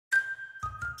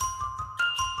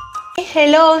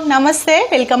Hello నమస్తే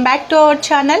welcome back to our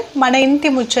channel మన ఇంటి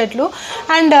ముచ్చట్లు.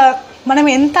 అండ్ మనం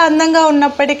ఎంత అందంగా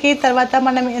ఉన్నప్పటికీ తర్వాత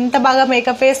మనం ఎంత బాగా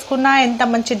మేకప్ వేసుకున్నా ఎంత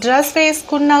మంచి డ్రెస్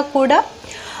వేసుకున్నా కూడా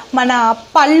మన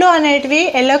పళ్ళు అనేటివి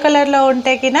ఎల్లో కలర్లో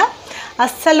ఉంటే కినా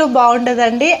అస్సలు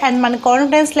బాగుండదండి. అండ్ మన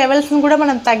కాన్ఫిడెన్స్ లెవెల్స్ని కూడా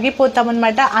మనం తగ్గిపోతాం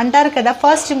అనమాట. అంటారు కదా,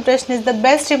 first impression is the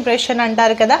best impression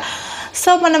అంటారు కదా.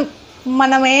 సో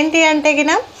మనం ఏంటి అంటే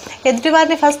కినా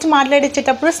ఎదుటివారిని ఫస్ట్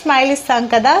మాట్లాడించేటప్పుడు స్మైల్ ఇస్తాం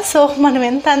కదా. సో మనం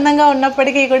ఎంత అందంగా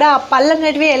ఉన్నప్పటికీ కూడా ఆ పళ్ళు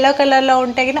అనేటివి ఎల్లో కలర్లో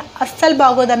ఉంటే కినా అస్సలు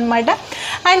బాగోదన్నమాట.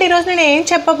 అండ్ ఈరోజు నేను ఏం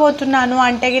చెప్పబోతున్నాను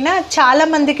అంటే కినా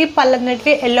చాలామందికి పళ్ళు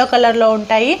అనేటివి ఎల్లో కలర్లో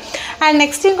ఉంటాయి. అండ్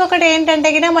నెక్స్ట్ ఇంకొకటి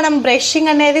ఏంటంటే కినా మనం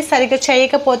బ్రషింగ్ అనేది సరిగ్గా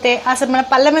చేయకపోతే, అసలు మన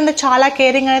పళ్ళ మీద చాలా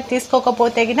కేరింగ్ అనేది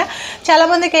తీసుకోకపోతే కినా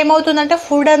చాలామందికి ఏమవుతుందంటే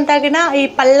ఫుడ్ అంతా కినా ఈ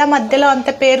పళ్ళ మధ్యలో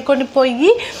అంతా పేరుకొని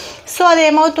పోయి సో అది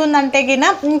ఏమవుతుందంటే గిన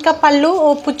ఇంకా పళ్ళు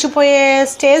పుచ్చిపోయే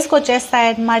స్టేజ్కి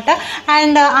వచ్చేస్తాయన్నమాట.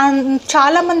 అండ్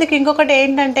చాలామందికి ఇంకొకటి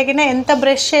ఏంటంటే గిన ఎంత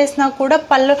బ్రష్ చేసినా కూడా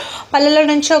పళ్ళలో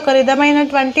నుంచి ఒక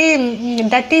విధమైనటువంటి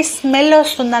డర్టీ స్మెల్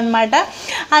వస్తుందన్నమాట.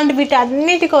 అండ్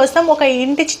వీటన్నిటి కోసం ఒక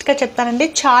ఇంటి చిట్కా చెప్తానండి,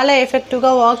 చాలా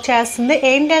ఎఫెక్టివ్గా వర్క్ చేస్తుంది.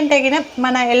 ఏంటంటే గిన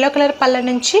మన ఎల్లో కలర్ పళ్ళ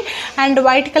నుంచి అండ్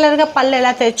వైట్ కలర్గా పళ్ళు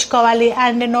ఎలా తెచ్చుకోవాలి,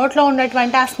 అండ్ నోట్లో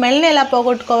ఉన్నటువంటి ఆ స్మెల్ని ఎలా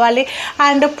పోగొట్టుకోవాలి,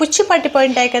 అండ్ పుచ్చి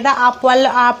పట్టిపోయింటాయి కదా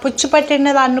ఆ పుచ్చి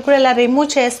పట్టిన దాన్ని కూడా ఇలా రిమూవ్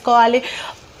చేసుకోవాలి.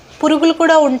 పురుగులు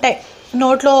కూడా ఉంటాయి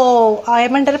నోట్లో,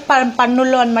 ఏమంటారు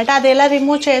పన్నుల్లో అనమాట, అది ఎలా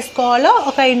రిమూవ్ చేసుకోవాలో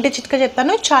ఒక ఇంటి చిట్కా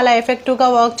చెప్తాను, చాలా ఎఫెక్టివ్గా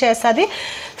వర్క్ చేస్తుంది.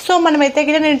 సో మనమైతే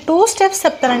నేను 2 స్టెప్స్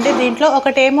చెప్తానండి దీంట్లో.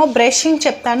 ఒకటేమో బ్రషింగ్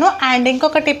చెప్తాను అండ్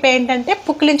ఇంకొక టిప్ ఏంటంటే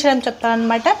పుక్కిలించడం చెప్తాను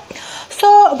అనమాట. సో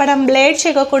మనం లేట్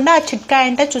చేయకుండా ఆ చిట్కా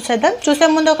ఏంటో చూసేద్దాం. చూసే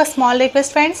ముందు ఒక స్మాల్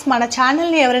రిక్వెస్ట్ ఫ్రెండ్స్, మన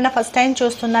ఛానల్ని ఎవరైనా ఫస్ట్ టైం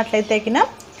చూస్తున్నట్లయితే కినా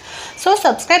సో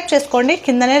సబ్స్క్రైబ్ చేసుకోండి.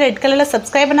 కిందనే రెడ్ కలర్లో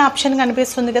సబ్స్క్రైబ్ అనే ఆప్షన్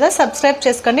కనిపిస్తుంది కదా, సబ్స్క్రైబ్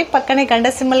చేసుకోండి. పక్కనే గంట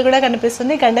సింబల్ కూడా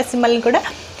కనిపిస్తుంది, గంట సింబల్ని కూడా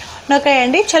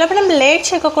నొక్కేయండి. చలో మనం లేట్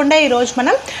చేయకుండా ఈరోజు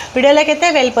మనం వీడియోలోకి అయితే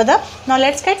వెళ్ళిపోదాం. Now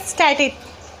let's get start it.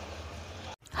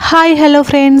 Hi hello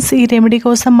friends, ఈ రెమెడీ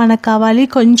కోసం మనకు కావాలి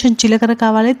కొంచెం జీలకర్ర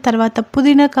కావాలి, తర్వాత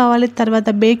పుదీనా కావాలి, తర్వాత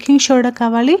బేకింగ్ సోడా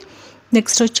కావాలి,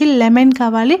 నెక్స్ట్ వచ్చి లెమన్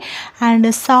కావాలి అండ్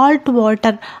సాల్ట్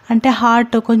వాటర్ అంటే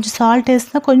హాట్, కొంచెం సాల్ట్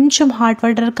వేసిన కొంచెం హాట్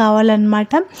వాటర్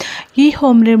కావాలన్నమాట. ఈ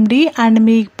హోమ్ రెమెడీ అండ్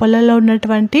మీ పళ్ళలో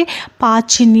ఉన్నటువంటి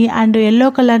పాచిని అండ్ ఎల్లో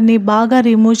కలర్ని బాగా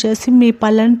రిమూవ్ చేసి మీ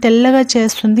పళ్ళని తెల్లగా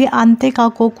చేస్తుంది.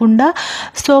 అంతేకాకోకుండా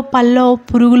సో పళ్ళలో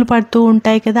పురుగులు పడుతూ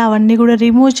ఉంటాయి కదా, అవన్నీ కూడా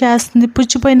రిమూవ్ చేస్తుంది.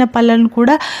 పుచ్చిపోయిన పళ్ళను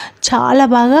కూడా చాలా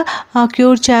బాగా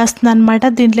క్యూర్ చేస్తుంది అనమాట.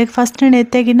 దీంట్లోకి ఫస్ట్ నేను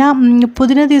ఎత్తగిన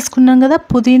పుదీనా తీసుకున్నాను కదా,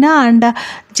 పుదీనా అండ్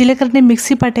జీలకర్రని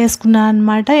మిక్సీ పట్టేసుకున్నాను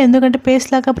అనమాట, ఎందుకంటే పేస్ట్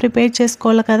లాగా ప్రిపేర్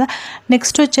చేసుకోవాలి కదా.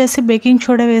 నెక్స్ట్ వచ్చేసి బేకింగ్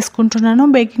సోడా వేసుకుంటున్నాను.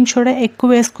 బేకింగ్ సోడా ఎక్కువ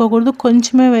వేసుకోకూడదు,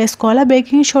 కొంచెమే వేసుకోవాలి.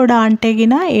 బేకింగ్ సోడా అంటే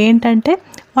గిన ఏంటంటే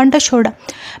వంట సోడా.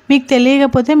 మీకు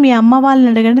తెలియకపోతే మీ అమ్మ వాళ్ళని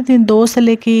అడగండి, దీని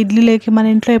దోశలేకి ఇడ్లీలేకి మన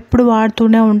ఇంట్లో ఎప్పుడు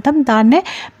వాడుతూనే ఉంటాం, దాన్నే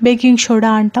బేకింగ్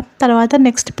సోడా అంటాం. తర్వాత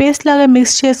నెక్స్ట్ పేస్ట్ లాగా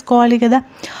మిక్స్ చేసుకోవాలి కదా,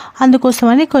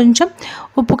 అందుకోసమని కొంచెం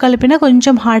ఉప్పు కలిపిన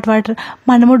కొంచెం హాట్ వాటర్.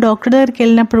 మనము డాక్టర్ దగ్గరికి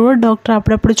వెళ్ళినప్పుడు కూడా డాక్టర్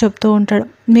అప్పుడప్పుడు చెప్తూ ఉంటాడు,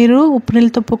 మీరు ఉప్పు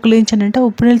నీళ్ళతో పుక్కిలించండి అంటే.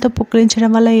 ఉప్పు నీళ్ళతో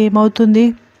పుక్కిలించడం వల్ల ఏమవుతుంది,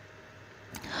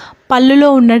 పళ్ళులో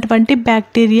ఉన్నటువంటి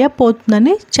బ్యాక్టీరియా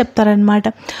పోతుందని చెప్తారనమాట.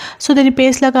 సో దీన్ని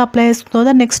పేస్ట్ లాగా అప్లై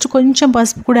చేసుకుందా. నెక్స్ట్ కొంచెం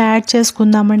పసుపు కూడా యాడ్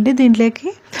చేసుకుందామండి. దీంట్లోకి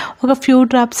ఒక ఫ్యూ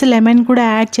డ్రాప్స్ లెమన్ కూడా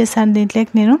యాడ్ చేశాను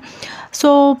దీంట్లోకి నేను. సో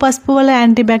పసుపు వల్ల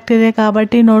యాంటీ బ్యాక్టీరియా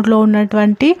కాబట్టి నోట్లో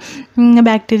ఉన్నటువంటి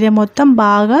బ్యాక్టీరియా మొత్తం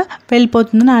బాగా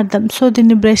వెళ్ళిపోతుందని అర్థం. సో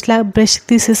దీన్ని బ్రష్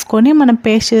తీసేసుకొని మనం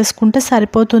పేస్ట్ చేసుకుంటే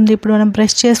సరిపోతుంది. ఇప్పుడు మనం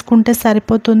బ్రష్ చేసుకుంటే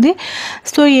సరిపోతుంది.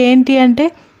 సో ఏంటి అంటే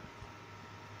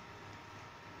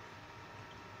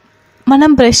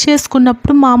మనం బ్రష్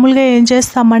చేసుకున్నప్పుడు మామూలుగా ఏం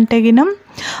చేస్తామంటే గినం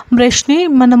బ్రష్ని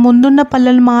మన ముందున్న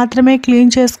పళ్ళను మాత్రమే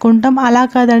క్లీన్ చేసుకుంటాం. అలా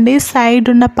కాదండి, సైడ్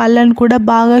ఉన్న పళ్ళను కూడా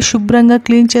బాగా శుభ్రంగా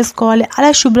క్లీన్ చేసుకోవాలి. అలా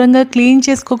శుభ్రంగా క్లీన్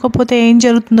చేసుకోకపోతే ఏం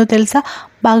జరుగుతుందో తెలుసా,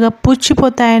 బాగా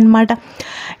పుచ్చిపోతాయన్నమాట.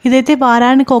 ఇదైతే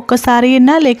వారానికి ఒక్కసారి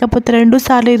అయినా లేకపోతే 2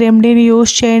 సార్లు ఈ రెమెడీని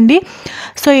యూజ్ చేయండి.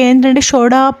 సో ఏంటంటే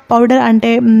సోడా పౌడర్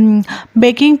అంటే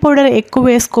బేకింగ్ పౌడర్ ఎక్కువ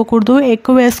వేసుకోకూడదు.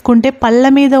 ఎక్కువ వేసుకుంటే పళ్ళ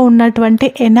మీద ఉన్నటువంటి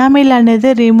ఎనామిల్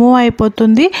అనేది రిమూవ్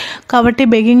అయిపోతుంది. కాబట్టి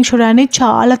బేకింగ్ సోడాని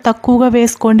చాలా తక్కువగా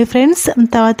వేసుకోండి ఫ్రెండ్స్.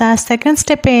 తర్వాత సెకండ్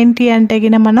స్టెప్ ఏంటి అంటే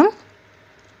గిన మనం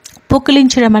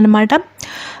పుక్కిలించడం అనమాట.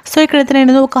 సో ఇక్కడైతే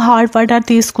నేను ఒక హాట్ వాటర్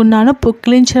తీసుకున్నాను.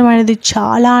 పుక్కిలించడం అనేది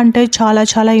చాలా అంటే చాలా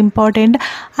చాలా ఇంపార్టెంట్.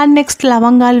 అండ్ నెక్స్ట్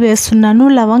లవంగాలు వేస్తున్నాను.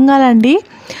 లవంగాలు అండి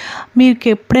మీకు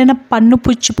ఎప్పుడైనా పన్ను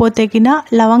పుచ్చిపోతే కిన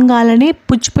లవంగాలని,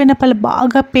 పుచ్చిపోయిన పళ్ళు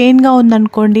బాగా పెయిన్గా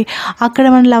ఉందనుకోండి, అక్కడ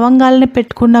మనం లవంగాలని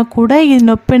పెట్టుకున్నా కూడా ఈ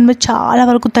నొప్పి అనేది చాలా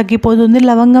వరకు తగ్గిపోతుంది.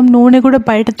 లవంగం నూనె కూడా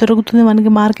బయట దొరుకుతుంది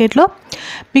మనకి మార్కెట్లో.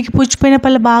 మీకు పుచ్చిపోయిన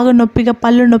పళ్ళు బాగా నొప్పిగా,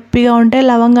 పళ్ళు నొప్పిగా ఉంటే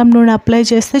లవంగం నూనె అప్లై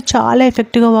చేస్తే చాలా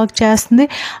ఎఫెక్టివ్గా వర్క్ చేస్తుంది.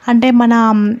 అంటే మన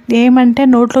ఏమంటే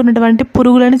నోట్లో ఉన్నటువంటి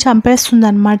పురుగులని చంపేస్తుంది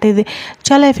అనమాట. ఇది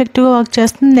చాలా ఎఫెక్టివ్గా వర్క్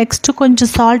చేస్తుంది. నెక్స్ట్ కొంచెం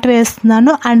సాల్ట్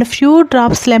వేస్తున్నాను and few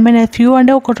drops lemon, few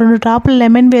అంటే ఒక 2 డ్రాపులు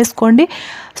లెమన్ వేసుకోండి.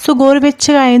 సో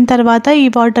గోరువెచ్చగా అయిన తర్వాత ఈ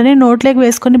వాటర్ని నోట్లోకి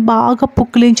వేసుకొని బాగా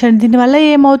పుక్కిలించండి. దీనివల్ల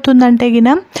ఏమవుతుందంటే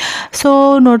సో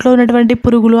నోట్లో ఉన్నటువంటి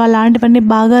పురుగులు అలాంటివన్నీ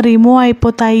బాగా రిమూవ్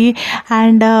అయిపోతాయి.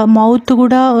 అండ్ మౌత్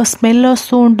కూడా స్మెల్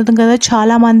వస్తూ ఉంటుంది కదా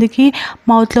చాలామందికి,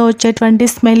 మౌత్లో వచ్చేటువంటి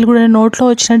స్మెల్ కూడా, నోట్లో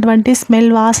వచ్చినటువంటి స్మెల్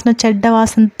వాసన, చెడ్డ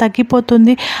వాసన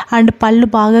తగ్గిపోతుంది. అండ్ పళ్ళు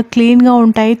బాగా క్లీన్గా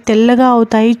ఉంటాయి, తెల్లగా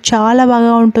అవుతాయి, చాలా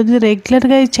బాగా ఉంటుంది.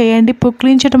 రెగ్యులర్గా చేయండి.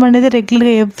 పుక్కిలించడం అనేది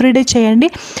రెగ్యులర్గా ఎవ్రీడే చేయండి.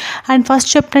 అండ్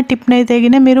ఫస్ట్ చెప్పిన టిప్ని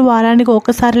అయితే మీరు వారానికి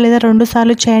 1 సారి లేదా 2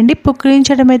 సార్లు చేయండి.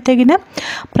 పుక్కిలించడం అయితే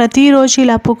ప్రతిరోజు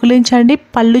ఇలా పుక్కిలించండి.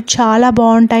 పళ్ళు చాలా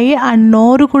బాగుంటాయి అండ్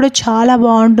నోరు కూడా చాలా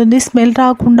బాగుంటుంది, స్మెల్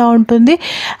రాకుండా ఉంటుంది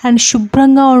అండ్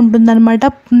శుభ్రంగా ఉంటుంది అనమాట.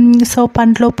 సో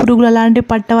పంటలో పురుగులు అలాంటివి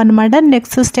పట్టవన్నమాట.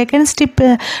 నెక్స్ట్ సెకండ్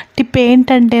టిప్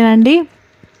ఏంటంటేనండి,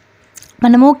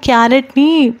 మనము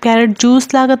క్యారెట్ జ్యూస్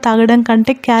లాగా తాగడం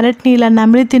కంటే క్యారెట్ని ఇలా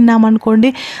నమిలి తిన్నామనుకోండి,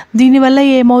 దీనివల్ల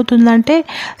ఏమవుతుందంటే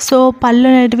సో పళ్ళు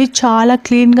అనేటివి చాలా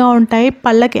క్లీన్గా ఉంటాయి.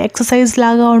 పళ్ళకి ఎక్సర్సైజ్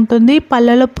లాగా ఉంటుంది,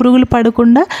 పళ్ళలో పురుగులు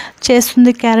పడకుండా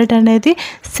చేస్తుంది క్యారెట్ అనేది.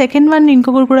 సెకండ్ వన్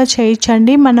ఇంకొకటి కూడా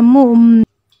చేయించండి. మనము